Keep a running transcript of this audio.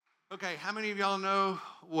Okay, how many of y'all know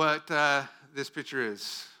what this picture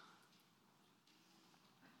is?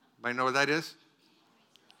 Anybody know what that is?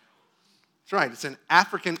 That's right, it's an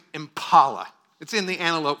African impala. It's in the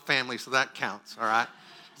antelope family, so that counts, all right?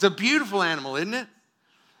 It's a beautiful animal, isn't it?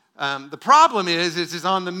 The problem is it's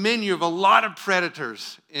on the menu of a lot of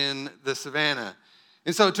predators in the savannah.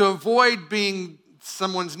 And so to avoid being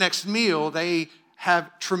someone's next meal, they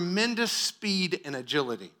have tremendous speed and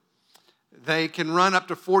agility. They can run up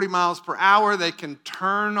to 40 miles per hour. They can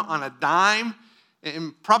turn on a dime.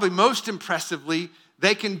 And probably most impressively,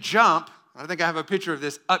 they can jump, I think I have a picture of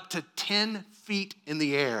this, up to 10 feet in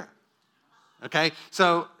the air. Okay,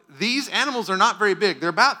 so these animals are not very big. They're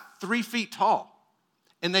about 3 feet tall.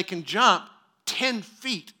 And they can jump 10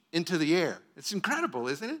 feet into the air. It's incredible,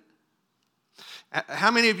 isn't it? How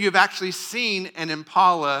many of you have actually seen an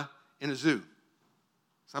impala in a zoo?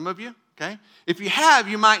 Some of you, okay? If you have,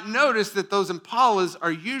 you might notice that those impalas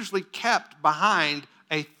are usually kept behind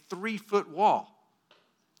a 3-foot wall,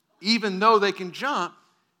 even though they can jump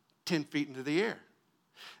 10 feet into the air.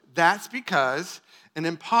 That's because an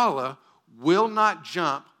impala will not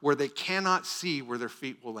jump where they cannot see where their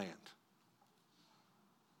feet will land.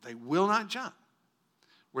 They will not jump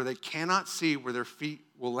where they cannot see where their feet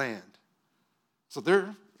will land. So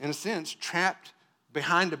they're, in a sense, trapped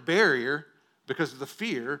behind a barrier because of the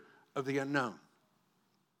fear of the unknown.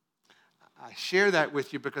 I share that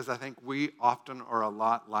with you because I think we often are a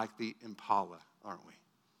lot like the impala, aren't we?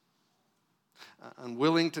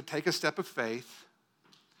 Unwilling to take a step of faith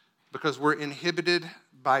because we're inhibited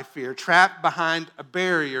by fear, trapped behind a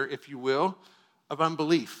barrier, if you will, of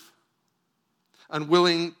unbelief.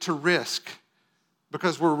 Unwilling to risk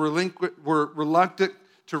because we're reluctant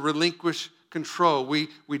to relinquish control. We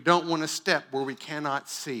don't want to step where we cannot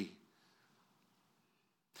see.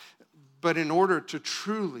 But in order to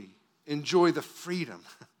truly enjoy the freedom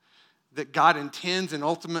that God intends and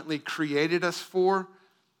ultimately created us for,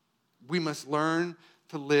 we must learn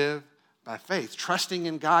to live by faith, trusting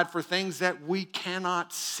in God for things that we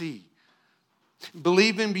cannot see.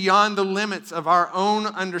 Believing beyond the limits of our own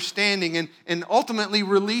understanding and ultimately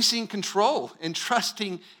releasing control and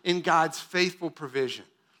trusting in God's faithful provision.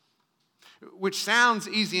 Which sounds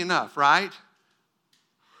easy enough, right?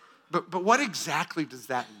 But what exactly does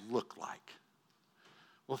that look like?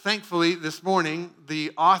 Well, thankfully, this morning,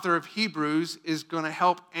 the author of Hebrews is going to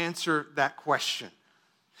help answer that question.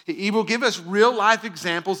 He will give us real-life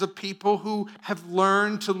examples of people who have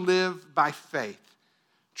learned to live by faith,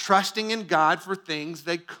 trusting in God for things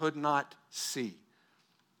they could not see.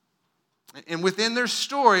 And within their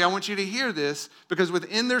story, I want you to hear this, because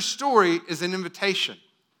within their story is an invitation,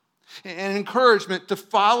 an encouragement to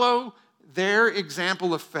follow their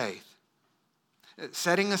example of faith,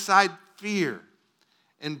 setting aside fear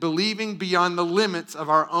and believing beyond the limits of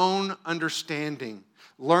our own understanding,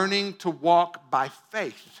 learning to walk by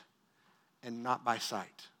faith and not by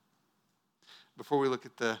sight. Before we look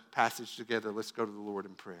at the passage together, let's go to the Lord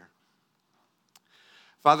in prayer.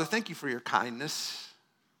 Father, thank you for your kindness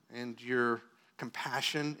and your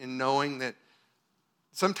compassion in knowing that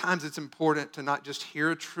sometimes it's important to not just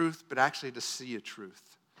hear a truth, but actually to see a truth.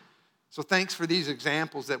 So thanks for these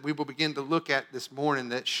examples that we will begin to look at this morning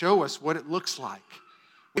that show us what it looks like.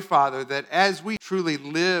 Father, that as we truly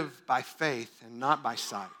live by faith and not by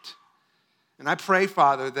sight, and I pray,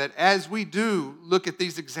 Father, that as we do look at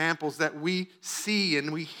these examples, that we see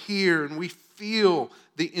and we hear and we feel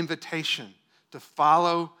the invitation to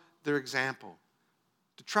follow their example,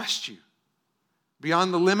 to trust you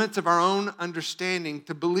beyond the limits of our own understanding,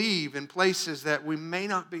 to believe in places that we may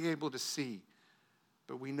not be able to see,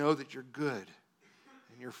 but we know that you're good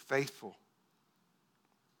and you're faithful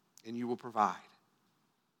and you will provide.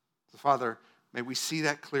 So, Father, may we see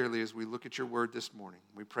that clearly as we look at your word this morning.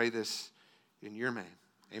 We pray this in your name,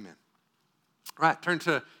 amen. All right, turn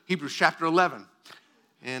to Hebrews chapter 11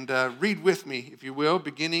 and read with me, if you will,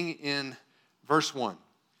 beginning in verse 1.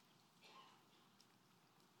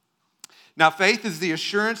 Now, faith is the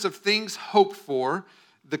assurance of things hoped for,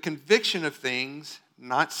 the conviction of things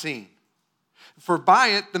not seen. For by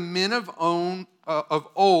it the men of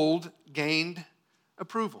old gained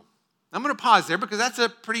approval. I'm going to pause there because that's a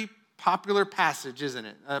pretty popular passage, isn't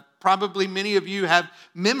it? Probably many of you have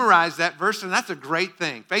memorized that verse, and that's a great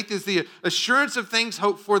thing. Faith is the assurance of things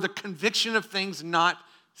hoped for, the conviction of things not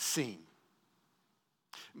seen.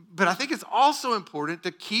 But I think it's also important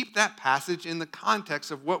to keep that passage in the context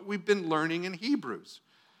of what we've been learning in Hebrews.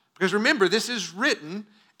 Because remember, this is written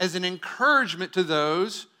as an encouragement to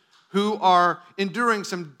those who are enduring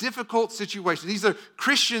some difficult situations. These are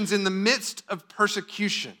Christians in the midst of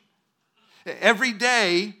persecution. Every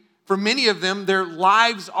day, for many of them, their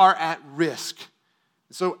lives are at risk.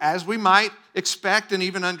 So as we might expect and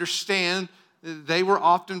even understand, they were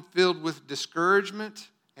often filled with discouragement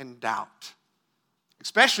and doubt,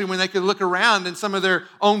 especially when they could look around and some of their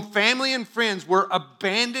own family and friends were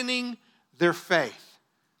abandoning their faith.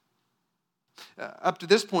 Up to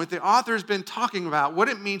this point, the author has been talking about what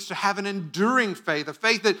it means to have an enduring faith, a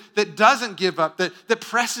faith that doesn't give up, that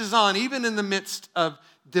presses on even in the midst of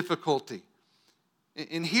difficulty.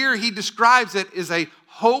 And here he describes it as a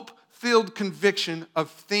hope-filled conviction of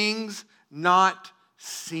things not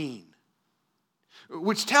seen,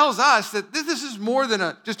 which tells us that this is more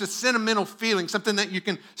than just a sentimental feeling, something that you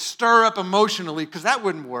can stir up emotionally, because that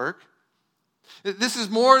wouldn't work. This is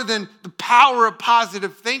more than the power of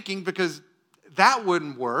positive thinking, because that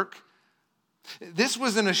wouldn't work. This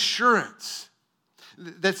was an assurance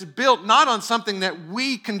that's built not on something that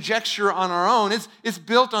we conjecture on our own. It's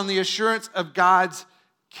built on the assurance of God's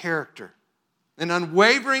character. An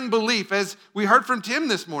unwavering belief, as we heard from Tim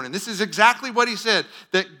this morning. This is exactly what he said,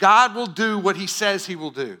 that God will do what he says he will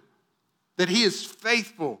do, that he is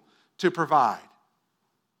faithful to provide,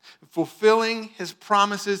 fulfilling his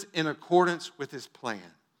promises in accordance with his plan.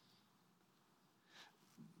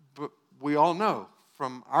 But we all know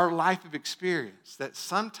from our life of experience that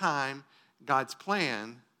sometimes God's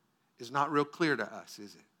plan is not real clear to us,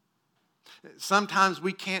 is it? Sometimes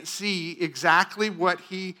we can't see exactly what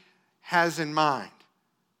he has in mind.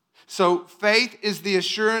 So faith is the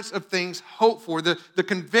assurance of things hoped for, the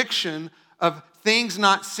conviction of things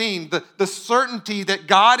not seen, the certainty that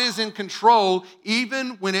God is in control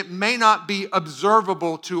even when it may not be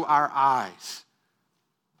observable to our eyes.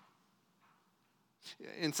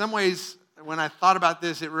 In some ways, when I thought about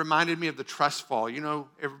this, it reminded me of the trust fall. You know,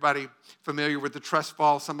 everybody familiar with the trust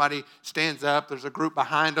fall? Somebody stands up, there's a group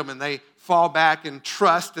behind them, and they fall back and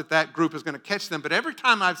trust that that group is going to catch them. But every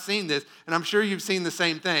time I've seen this, and I'm sure you've seen the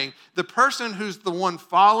same thing, the person who's the one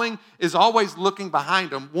falling is always looking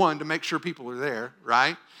behind them, one, to make sure people are there,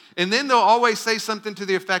 right? And then they'll always say something to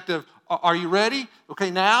the effect of, are you ready?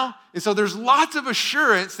 Okay, now? And so there's lots of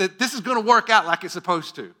assurance that this is going to work out like it's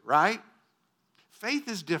supposed to, right? Faith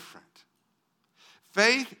is different.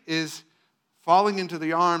 Faith is falling into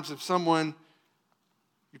the arms of someone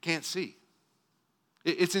you can't see.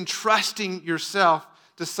 It's entrusting yourself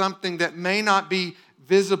to something that may not be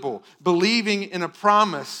visible, believing in a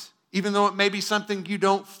promise, even though it may be something you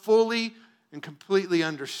don't fully and completely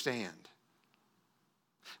understand.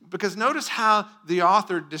 Because notice how the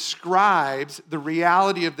author describes the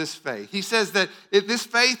reality of this faith. He says that this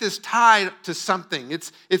faith is tied to something.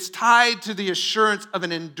 It's tied to the assurance of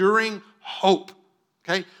an enduring hope.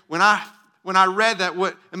 Okay? When I read that,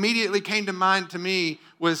 what immediately came to mind to me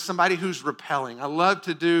was somebody who's rappelling. I love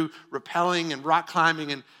to do rappelling and rock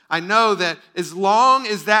climbing, and I know that as long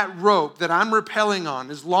as that rope that I'm rappelling on,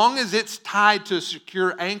 as long as it's tied to a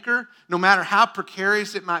secure anchor, no matter how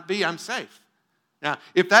precarious it might be, I'm safe. Now,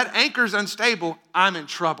 if that anchor is unstable, I'm in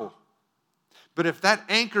trouble. But if that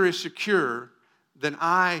anchor is secure, then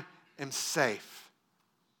I am safe.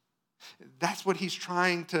 That's what he's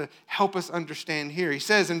trying to help us understand here. He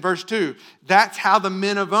says in verse 2, that's how the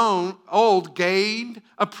men of old gained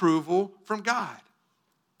approval from God.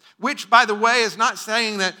 Which, by the way, is not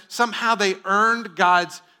saying that somehow they earned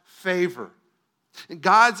God's favor.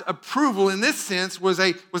 God's approval in this sense was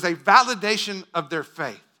a validation of their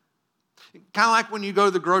faith. Kind of like when you go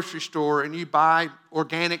to the grocery store and you buy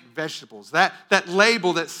organic vegetables. That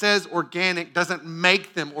label that says organic doesn't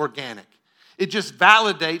make them organic. It just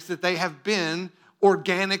validates that they have been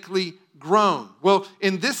organically grown. Well,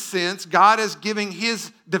 in this sense, God is giving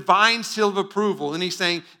his divine seal of approval, and he's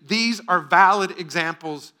saying these are valid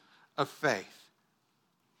examples of faith.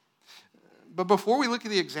 But before we look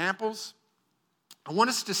at the examples, I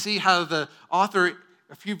want us to see how the author,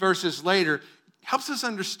 a few verses later, helps us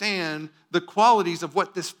understand the qualities of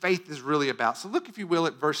what this faith is really about. So look, if you will,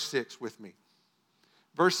 at verse 6 with me.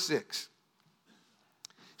 Verse 6.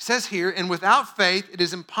 It says here, and without faith, it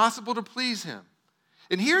is impossible to please him.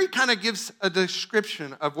 And here he kind of gives a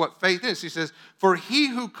description of what faith is. He says, for he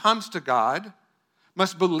who comes to God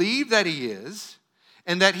must believe that he is,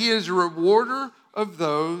 and that he is a rewarder of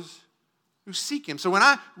those who seek him. So when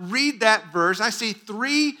I read that verse, I see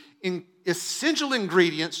three essential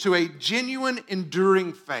ingredients to a genuine,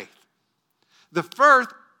 enduring faith. The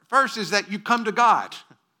first is that you come to God.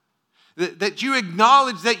 That you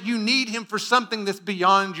acknowledge that you need him for something that's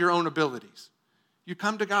beyond your own abilities. You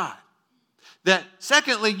come to God. That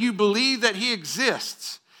secondly, you believe that he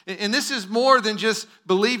exists. And this is more than just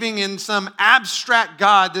believing in some abstract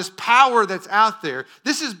God, this power that's out there.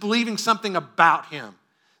 This is believing something about him.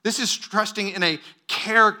 This is trusting in a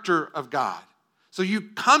character of God. So you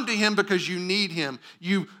come to him because you need him.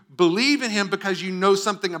 You believe in him because you know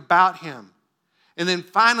something about him. And then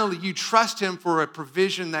finally, you trust him for a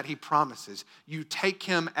provision that he promises. You take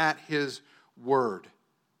him at his word.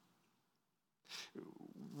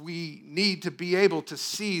 We need to be able to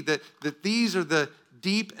see that these are the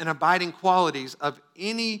deep and abiding qualities of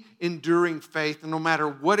any enduring faith, no matter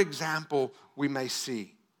what example we may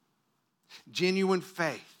see. Genuine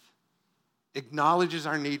faith acknowledges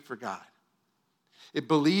our need for God. It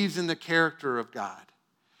believes in the character of God.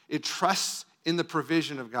 It trusts in the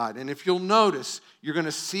provision of God. And if you'll notice, you're going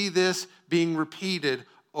to see this being repeated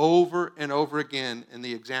over and over again in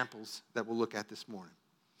the examples that we'll look at this morning.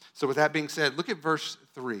 So with that being said, look at verse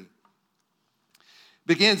 3.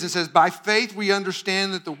 Begins and says, by faith we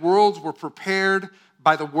understand that the worlds were prepared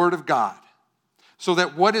by the word of God, so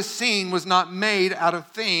that what is seen was not made out of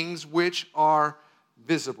things which are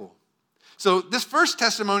visible. So this first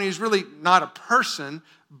testimony is really not a person,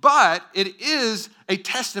 but it is a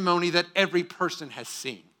testimony that every person has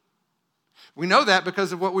seen. We know that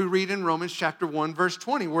because of what we read in Romans chapter 1, verse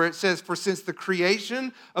 20, where it says, for since the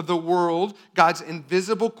creation of the world, God's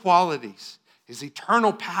invisible qualities, his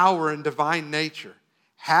eternal power and divine nature,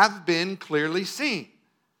 have been clearly seen,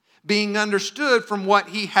 being understood from what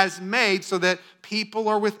he has made, so that people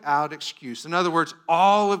are without excuse. In other words,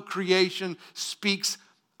 all of creation speaks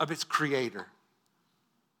of its creator.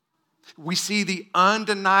 We see the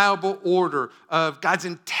undeniable order of God's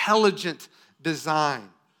intelligent design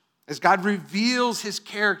as God reveals his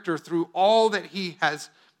character through all that he has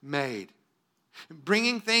made,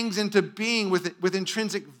 bringing things into being with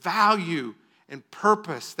intrinsic value and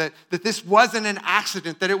purpose, that this wasn't an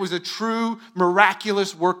accident, that it was a true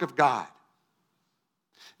miraculous work of God.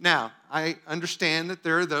 Now, I understand that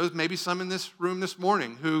there are those, maybe some in this room this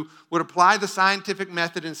morning, who would apply the scientific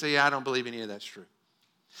method and say, yeah, I don't believe any of that's true.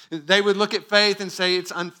 They would look at faith and say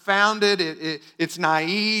it's unfounded, it's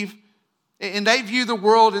naive, and they view the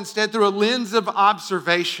world instead through a lens of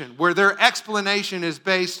observation, where their explanation is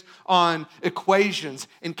based on equations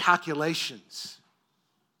and calculations.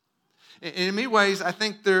 And in many ways, I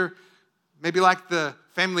think they're maybe like the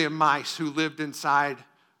family of mice who lived inside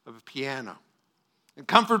of a piano, and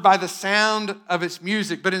comforted by the sound of its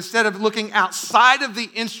music. But instead of looking outside of the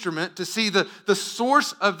instrument to see the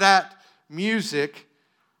source of that music,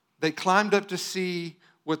 they climbed up to see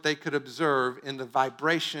what they could observe in the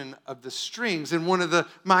vibration of the strings. And one of the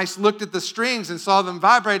mice looked at the strings and saw them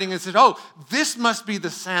vibrating and said, oh, this must be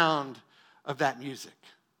the sound of that music.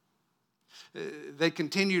 They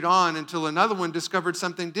continued on until another one discovered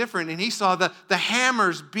something different, and he saw the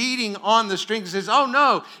hammers beating on the strings. He says, oh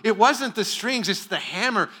no, it wasn't the strings, it's the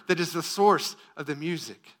hammer that is the source of the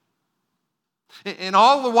music. And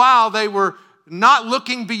all the while they were not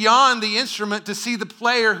looking beyond the instrument to see the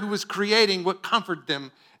player who was creating what comforted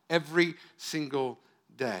them every single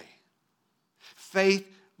day. Faith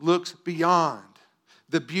looks beyond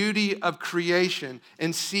the beauty of creation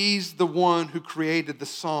and sees the one who created the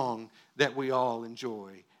song that we all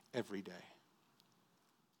enjoy every day.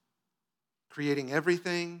 Creating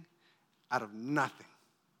everything out of nothing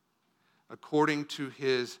according to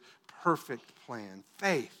his perfect plan.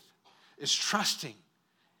 Faith is trusting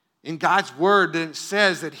in God's word that it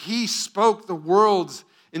says that he spoke the worlds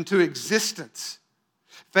into existence.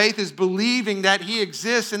 Faith is believing that he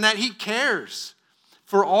exists and that he cares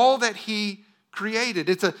for all that he created.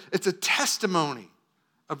 It's a testimony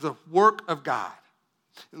of the work of God.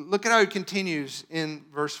 Look at how he continues in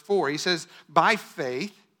verse 4. He says, by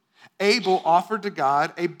faith, Abel offered to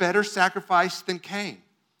God a better sacrifice than Cain,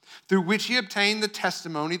 through which he obtained the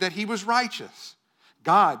testimony that he was righteous,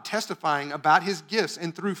 God testifying about his gifts.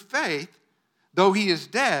 And through faith, though he is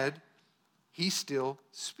dead, he still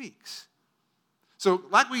speaks. So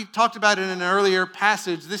like we talked about in an earlier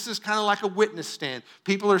passage, this is kind of like a witness stand.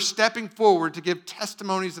 People are stepping forward to give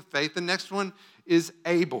testimonies of faith. The next one is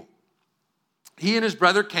Abel. He and his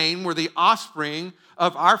brother Cain were the offspring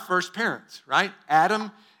of our first parents, right?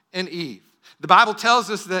 Adam and Eve. The Bible tells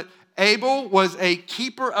us that Abel was a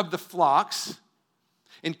keeper of the flocks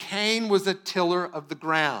and Cain was a tiller of the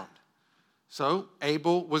ground. So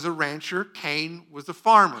Abel was a rancher, Cain was a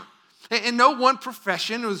farmer. And no one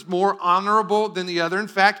profession was more honorable than the other. In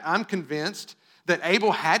fact, I'm convinced that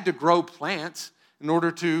Abel had to grow plants in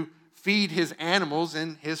order to feed his animals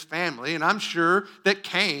and his family. And I'm sure that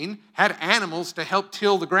Cain had animals to help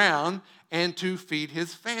till the ground and to feed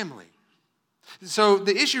his family. So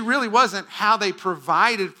the issue really wasn't how they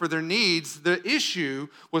provided for their needs. The issue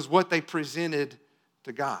was what they presented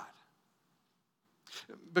to God.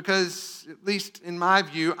 Because, at least in my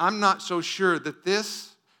view, I'm not so sure that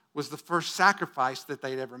this was the first sacrifice that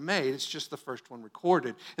they'd ever made. It's just the first one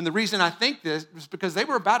recorded. And the reason I think this is because they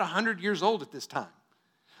were about 100 years old at this time.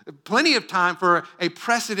 Plenty of time for a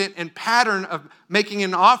precedent and pattern of making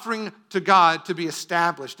an offering to God to be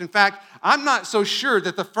established. In fact, I'm not so sure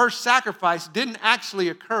that the first sacrifice didn't actually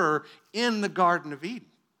occur in the Garden of Eden.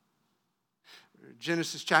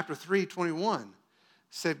 Genesis chapter 3:21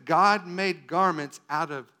 said, God made garments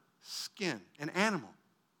out of skin, an animal,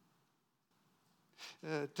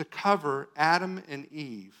 to cover Adam and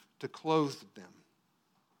Eve, to clothe them.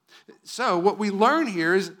 So what we learn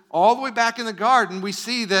here is all the way back in the garden, we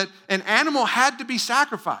see that an animal had to be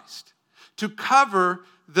sacrificed to cover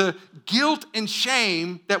the guilt and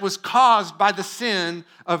shame that was caused by the sin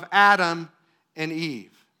of Adam and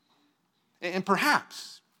Eve. And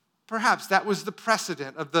perhaps that was the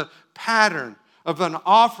precedent of the pattern of an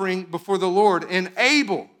offering before the Lord. And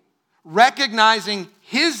Abel, recognizing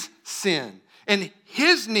his sin and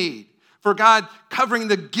his need for God covering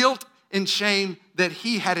the guilt and shame that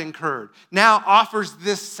he had incurred, now offers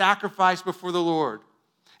this sacrifice before the Lord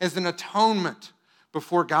as an atonement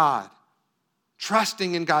before God,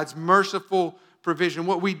 trusting in God's merciful provision.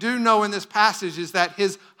 What we do know in this passage is that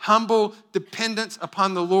his humble dependence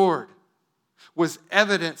upon the Lord was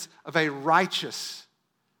evidence of a righteous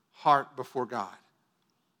heart before God.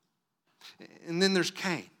 And then there's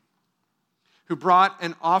Cain, who brought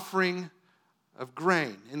an offering of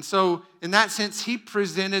grain. And so, in that sense, he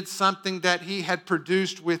presented something that he had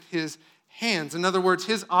produced with his hands. In other words,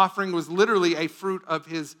 his offering was literally a fruit of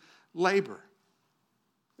his labor.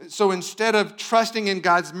 So instead of trusting in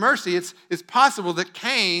God's mercy, it's possible that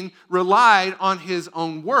Cain relied on his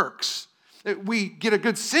own works. We get a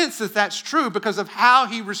good sense that that's true because of how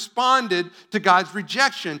he responded to God's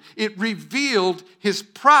rejection. It revealed his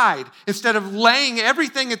pride. Instead of laying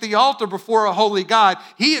everything at the altar before a holy God,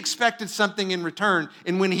 he expected something in return.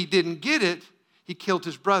 And when he didn't get it, he killed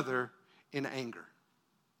his brother in anger.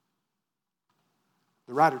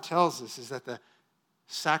 The writer tells us is that the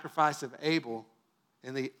sacrifice of Abel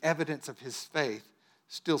and the evidence of his faith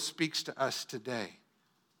still speaks to us today.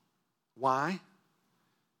 Why?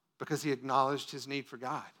 Because he acknowledged his need for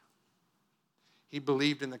God. He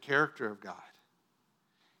believed in the character of God.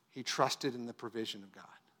 He trusted in the provision of God.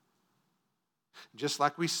 Just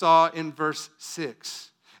like we saw in verse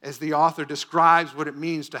 6, as the author describes what it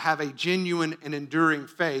means to have a genuine and enduring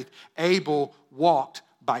faith, Abel walked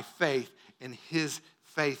by faith, and his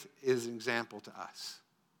faith is an example to us.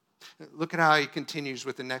 Look at how he continues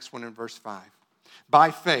with the next one in verse 5.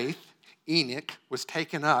 By faith, Enoch was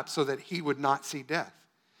taken up so that he would not see death.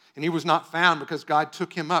 And he was not found because God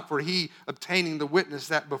took him up, for he obtaining the witness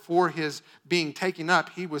that before his being taken up,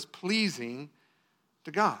 he was pleasing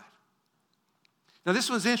to God. Now this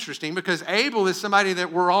was interesting because Abel is somebody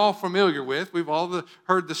that we're all familiar with. We've all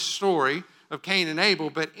heard the story of Cain and Abel,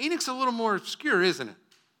 but Enoch's a little more obscure, isn't it?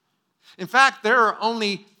 In fact, there are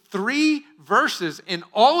only 3 verses in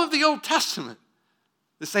all of the Old Testament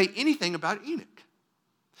that say anything about Enoch.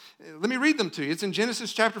 Let me read them to you. It's in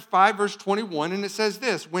Genesis chapter 5, verse 21, and it says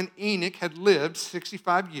this: when Enoch had lived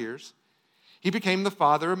 65 years, he became the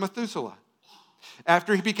father of Methuselah.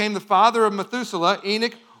 After he became the father of Methuselah,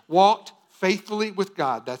 Enoch walked faithfully with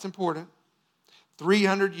God. That's important.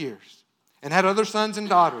 300 years, and had other sons and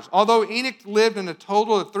daughters. Although Enoch lived in a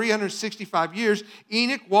total of 365 years,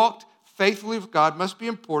 Enoch walked faithfully with God, must be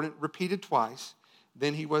important, repeated twice.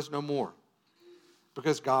 Then he was no more,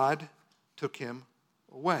 because God took him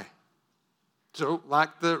away. So,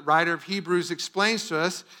 like the writer of Hebrews explains to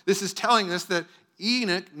us, this is telling us that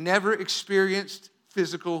Enoch never experienced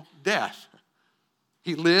physical death.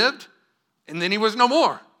 He lived, and then he was no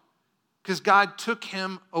more, because God took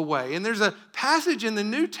him away. And there's a passage in the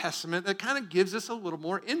New Testament that kind of gives us a little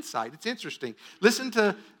more insight. It's interesting. Listen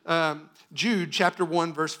to Jude chapter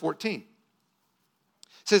 1, verse 14.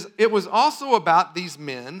 It says, it was also about these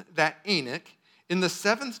men that Enoch, in the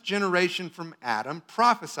 7th generation from Adam,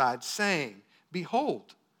 prophesied, saying,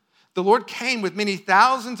 behold, the Lord came with many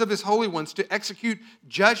thousands of his holy ones to execute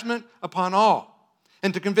judgment upon all,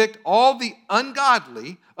 and to convict all the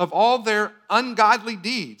ungodly of all their ungodly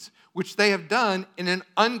deeds, which they have done in an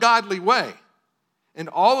ungodly way, and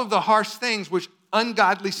all of the harsh things which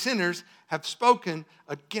ungodly sinners have spoken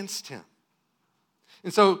against him.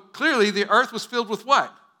 And so clearly the earth was filled with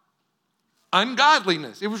what?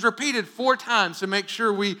 Ungodliness. It was repeated 4 times to make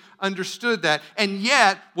sure we understood that. And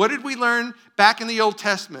yet, what did we learn back in the Old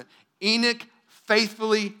Testament? Enoch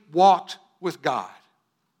faithfully walked with God.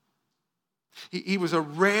 He was a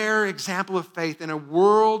rare example of faith in a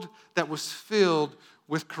world that was filled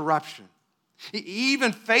with corruption. He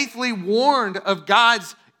even faithfully warned of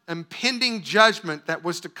God's impending judgment that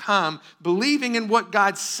was to come, believing in what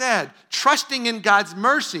God said, trusting in God's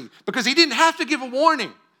mercy, because he didn't have to give a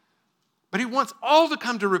warning. But he wants all to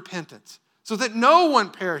come to repentance so that no one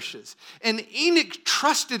perishes. And Enoch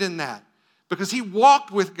trusted in that because he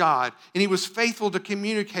walked with God and he was faithful to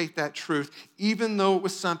communicate that truth, even though it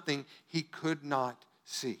was something he could not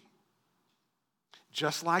see.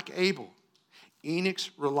 Just like Abel, Enoch's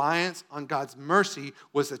reliance on God's mercy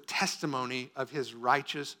was a testimony of his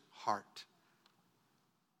righteous heart.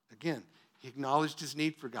 Again, he acknowledged his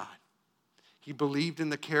need for God. He believed in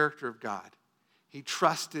the character of God. He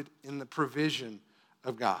trusted in the provision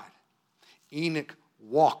of God. Enoch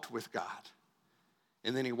walked with God,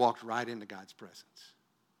 and then he walked right into God's presence.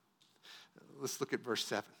 Let's look at verse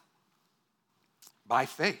 7. By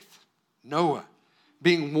faith, Noah,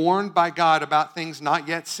 being warned by God about things not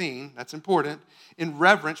yet seen, that's important, in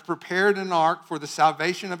reverence prepared an ark for the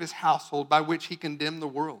salvation of his household, by which he condemned the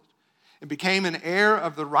world, and became an heir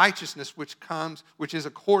of the righteousness which is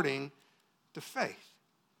according to faith.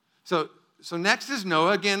 So next is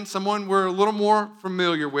Noah, again, someone we're a little more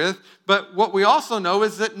familiar with. But what we also know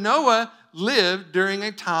is that Noah lived during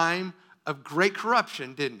a time of great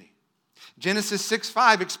corruption, didn't he? Genesis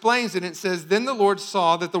 6:5 explains it, and it says, "Then the Lord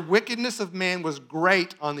saw that the wickedness of man was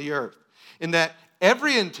great on the earth, and that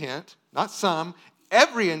every intent, not some,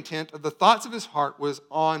 every intent of the thoughts of his heart was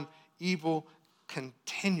on evil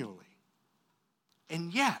continually."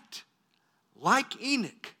 And yet, like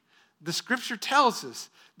Enoch, the scripture tells us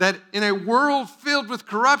that in a world filled with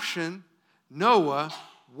corruption, Noah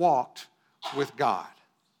walked with God.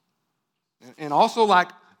 And also like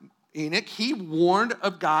Enoch, he warned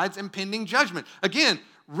of God's impending judgment. Again,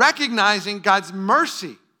 recognizing God's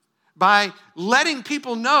mercy by letting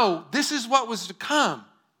people know this is what was to come.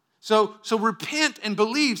 So repent and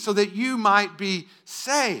believe so that you might be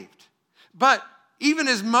saved. But even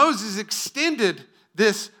as Moses extended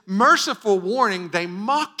this merciful warning, they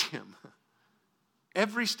mocked him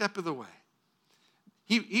every step of the way.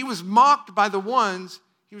 He was mocked by the ones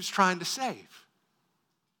he was trying to save.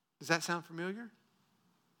 Does that sound familiar?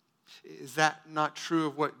 Is that not true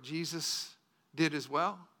of what Jesus did as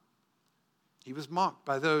well? He was mocked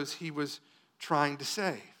by those he was trying to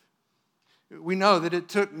save. We know that it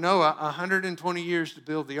took Noah 120 years to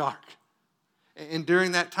build the ark. And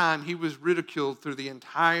during that time, he was ridiculed through the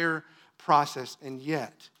entire process, and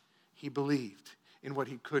yet he believed in what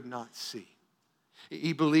he could not see.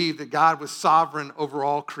 He believed that God was sovereign over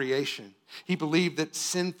all creation. He believed that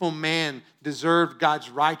sinful man deserved God's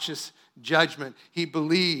righteous judgment. He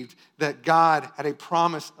believed that God had a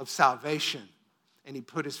promise of salvation, and he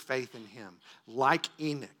put his faith in him. Like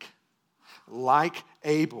Enoch, like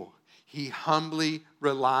Abel, he humbly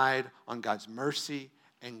relied on God's mercy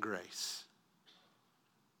and grace.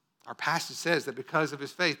 Our passage says that because of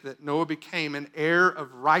his faith, that Noah became an heir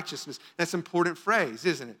of righteousness. That's an important phrase,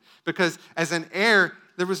 isn't it? Because as an heir,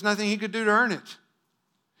 there was nothing he could do to earn it.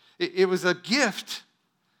 It was a gift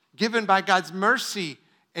given by God's mercy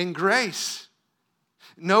and grace.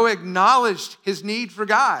 Noah acknowledged his need for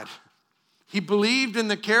God. He believed in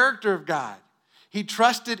the character of God. He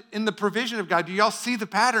trusted in the provision of God. Do y'all see the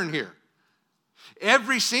pattern here?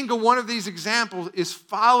 Every single one of these examples is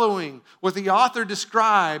following what the author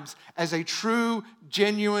describes as a true,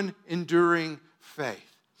 genuine, enduring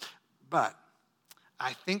faith. But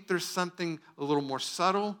I think there's something a little more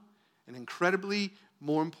subtle and incredibly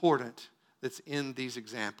more important that's in these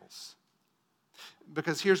examples.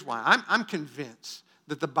 Because here's why. I'm convinced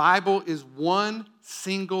that the Bible is one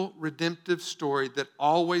single redemptive story that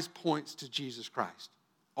always points to Jesus Christ.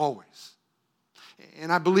 Always.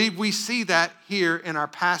 And I believe we see that here in our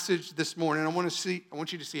passage this morning. I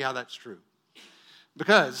want you to see how that's true.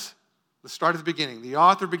 Because, let's start at the beginning. The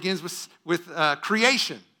author begins with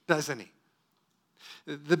creation, doesn't he?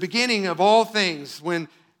 The beginning of all things when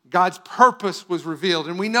God's purpose was revealed.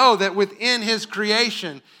 And we know that within his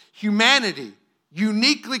creation, humanity,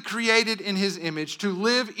 uniquely created in his image to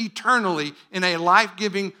live eternally in a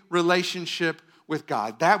life-giving relationship with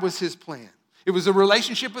God. That was his plan. It was a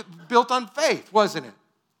relationship built on faith, wasn't it?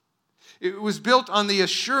 It was built on the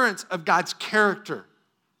assurance of God's character,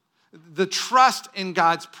 the trust in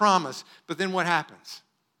God's promise. But then what happens?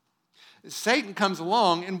 Satan comes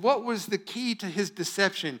along, and what was the key to his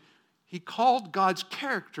deception? He called God's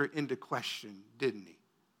character into question, didn't he?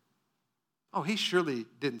 Oh, he surely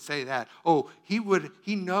didn't say that. Oh,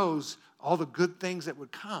 he knows all the good things that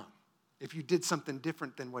would come if you did something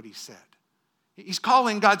different than what he said. He's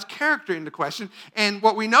calling God's character into question. And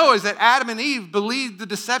what we know is that Adam and Eve believed the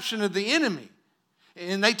deception of the enemy.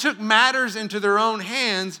 And they took matters into their own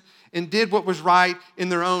hands and did what was right in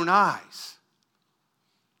their own eyes.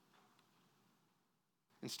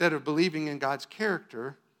 Instead of believing in God's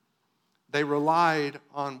character, they relied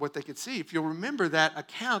on what they could see. If you'll remember, that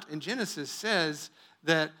account in Genesis says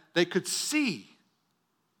that they could see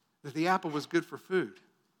that the apple was good for food,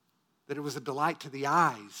 that it was a delight to the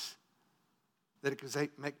eyes, that it could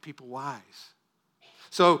make people wise.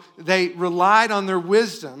 So they relied on their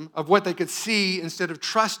wisdom of what they could see instead of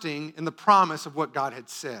trusting in the promise of what God had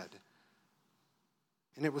said.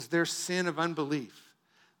 And it was their sin of unbelief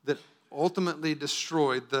that ultimately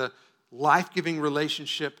destroyed the life-giving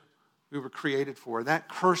relationship we were created for. That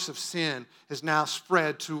curse of sin has now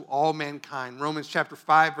spread to all mankind. Romans chapter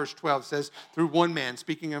 5, verse 12 says, through one man,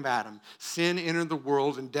 speaking of Adam, sin entered the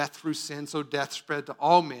world, and death through sin, so death spread to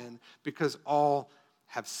all men because all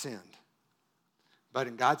have sinned. But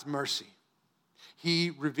in God's mercy,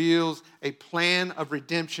 He reveals a plan of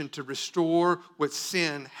redemption to restore what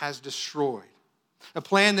sin has destroyed. A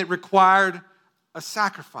plan that required a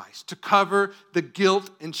sacrifice to cover the guilt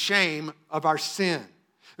and shame of our sin.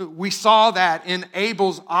 We saw that in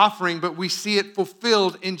Abel's offering, but we see it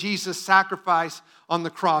fulfilled in Jesus' sacrifice on the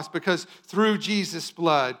cross, because through Jesus'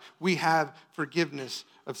 blood, we have forgiveness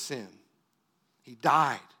of sin. He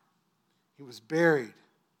died. He was buried.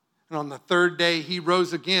 And on the third day, He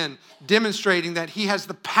rose again, demonstrating that He has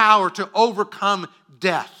the power to overcome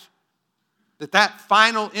death. That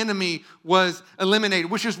final enemy was eliminated,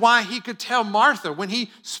 which is why He could tell Martha, when He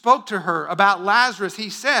spoke to her about Lazarus, He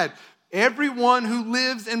said, everyone who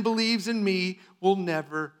lives and believes in me will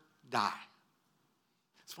never die.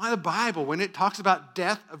 That's why the Bible, when it talks about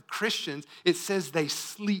death of Christians, it says they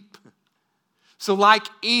sleep. So like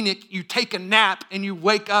Enoch, you take a nap and you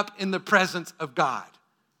wake up in the presence of God.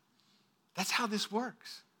 That's how this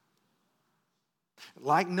works.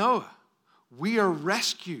 Like Noah, we are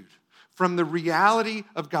rescued from the reality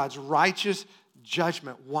of God's righteous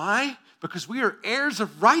judgment. Why? Because we are heirs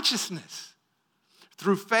of righteousness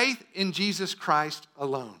through faith in Jesus Christ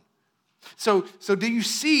alone. So do you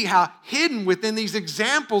see how hidden within these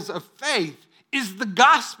examples of faith is the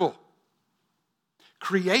gospel?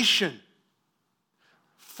 Creation,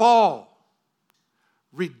 fall,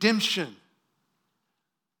 redemption,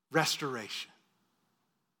 restoration.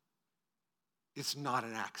 It's not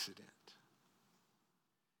an accident.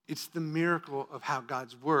 It's the miracle of how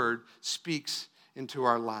God's word speaks into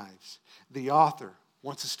our lives. The author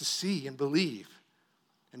wants us to see and believe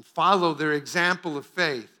and follow their example of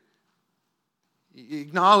faith,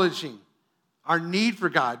 acknowledging our need for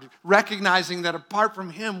God, recognizing that apart from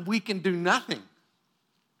Him, we can do nothing.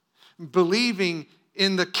 Believing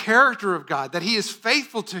in the character of God, that He is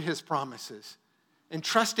faithful to His promises, and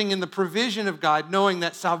trusting in the provision of God, knowing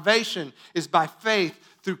that salvation is by faith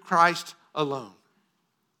through Christ alone.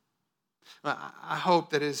 I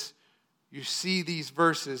hope that as you see these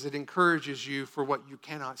verses, it encourages you for what you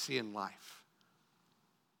cannot see in life.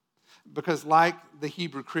 Because like the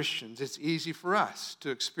Hebrew Christians, it's easy for us to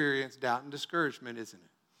experience doubt and discouragement, isn't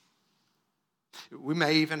it? We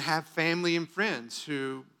may even have family and friends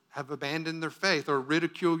who have abandoned their faith or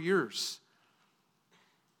ridicule yours.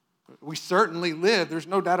 We certainly live, there's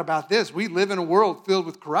no doubt about this, we live in a world filled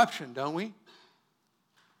with corruption, don't we?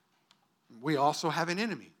 We also have an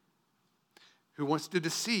enemy who wants to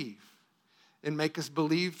deceive and make us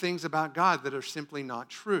believe things about God that are simply not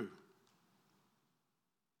true.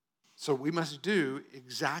 So we must do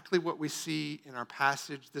exactly what we see in our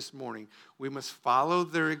passage this morning. We must follow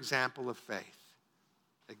their example of faith,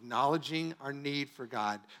 acknowledging our need for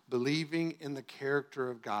God, believing in the character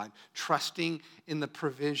of God, trusting in the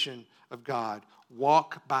provision of God.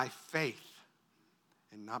 Walk by faith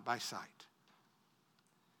and not by sight.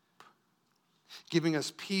 Giving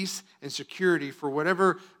us peace and security for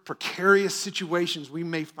whatever precarious situations we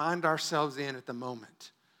may find ourselves in at the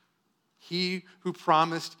moment. He who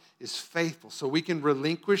promised is faithful, so we can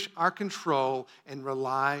relinquish our control and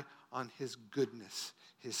rely on His goodness,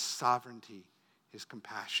 His sovereignty, His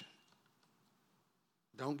compassion.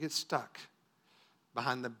 Don't get stuck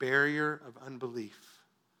behind the barrier of unbelief.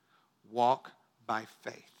 Walk by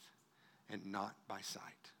faith and not by sight.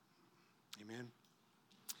 Amen.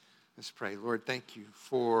 Let's pray. Lord, thank you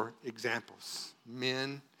for examples,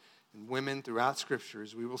 men and women throughout Scripture,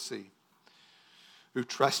 as we will see, who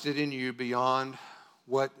trusted in you beyond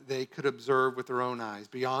what they could observe with their own eyes,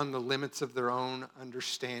 beyond the limits of their own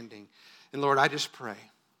understanding. And Lord, I just pray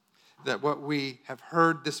that what we have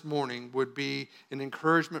heard this morning would be an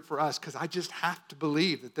encouragement for us, because I just have to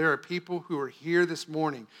believe that there are people who are here this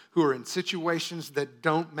morning who are in situations that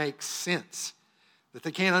don't make sense, that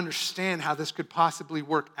they can't understand how this could possibly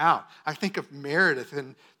work out. I think of Meredith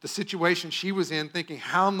and the situation she was in, thinking,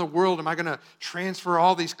 how in the world am I going to transfer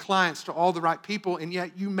all these clients to all the right people? And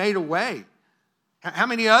yet you made a way. How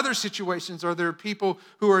many other situations are there people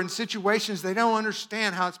who are in situations they don't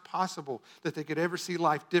understand how it's possible that they could ever see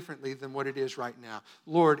life differently than what it is right now?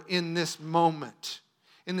 Lord, in this moment,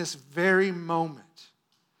 in this very moment,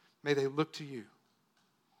 may they look to you.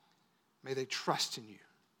 May they trust in you.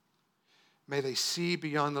 May they see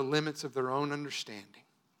beyond the limits of their own understanding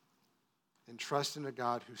and trust in a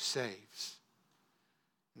God who saves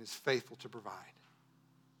and is faithful to provide.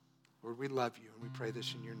 Lord, we love you and we pray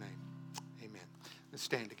this in your name. Amen. Let's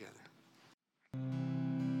stand together.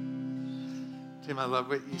 Tim, I love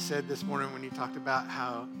what you said this morning when you talked about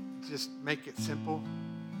how just make it simple.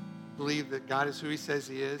 Believe that God is who he says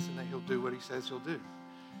he is and that he'll do what he says he'll do.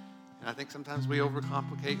 And I think sometimes we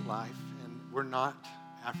overcomplicate life, and we're not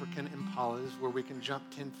African impalas where we can jump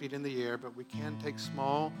 10 feet in the air, but we can take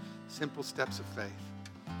small, simple steps of faith.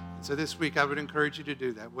 And so this week I would encourage you to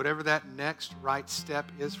do that. Whatever that next right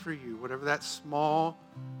step is for you, whatever that small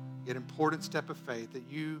yet important step of faith, that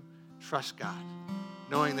you trust God,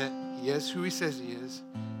 knowing that he is who he says he is.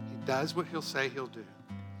 He does what he'll say he'll do.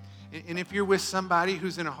 And if you're with somebody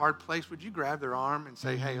who's in a hard place, would you grab their arm and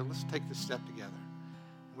say, hey, let's take this step together?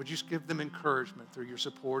 Would you give them encouragement through your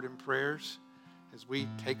support and prayers as we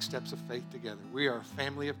take steps of faith together? We are a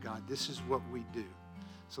family of God. This is what we do.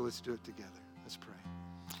 So let's do it together. Let's pray.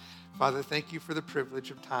 Father, thank you for the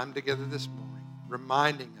privilege of time together this morning,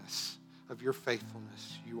 reminding us of your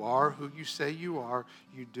faithfulness. You are who you say you are.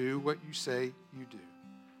 You do what you say you do.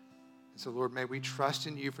 And so, Lord, may we trust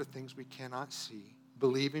in you for things we cannot see,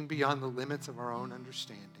 believing beyond the limits of our own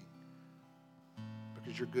understanding,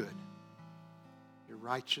 because you're good. You're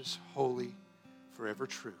righteous, holy, forever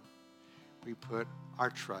true. We put our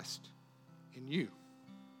trust in you.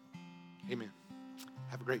 Amen.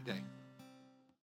 Have a great day.